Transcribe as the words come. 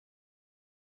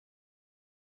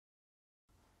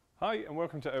Hi and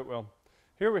welcome to Outwell.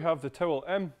 Here we have the Towel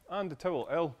M and the Towel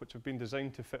L, which have been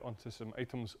designed to fit onto some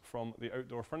items from the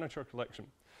outdoor furniture collection.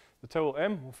 The Towel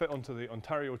M will fit onto the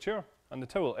Ontario chair and the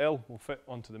Towel L will fit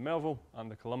onto the Melville and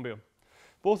the Columbia.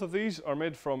 Both of these are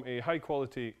made from a high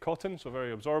quality cotton, so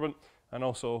very absorbent and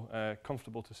also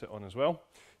comfortable to sit on as well.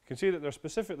 You can see that they're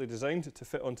specifically designed to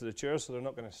fit onto the chairs, so they're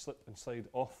not going to slip and slide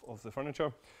off of the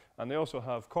furniture, and they also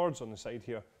have cords on the side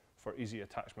here for easy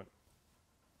attachment.